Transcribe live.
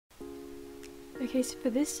Okay, so for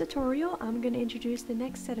this tutorial I'm going to introduce the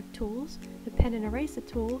next set of tools, the pen and eraser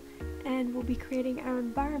tool, and we'll be creating our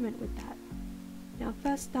environment with that. Now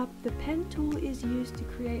first up, the pen tool is used to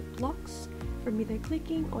create blocks from either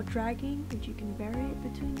clicking or dragging, and you can vary it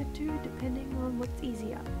between the two depending on what's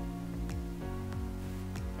easier.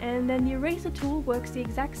 And then the eraser tool works the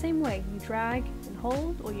exact same way. You drag and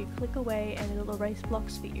hold, or you click away and it'll erase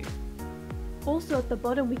blocks for you. Also at the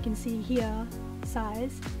bottom we can see here,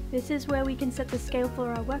 size. This is where we can set the scale for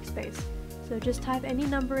our workspace. So just type any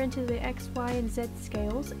number into the X, Y, and Z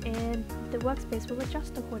scales and the workspace will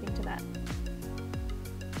adjust according to that.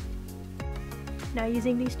 Now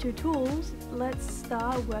using these two tools, let's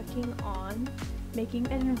start working on making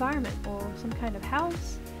an environment or some kind of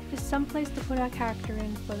house, just some place to put our character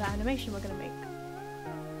in for the animation we're going to make.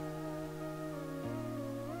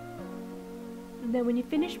 And then when you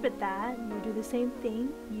finish with that, you do the same thing,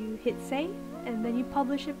 you hit save and then you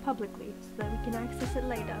publish it publicly so that we can access it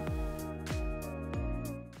later.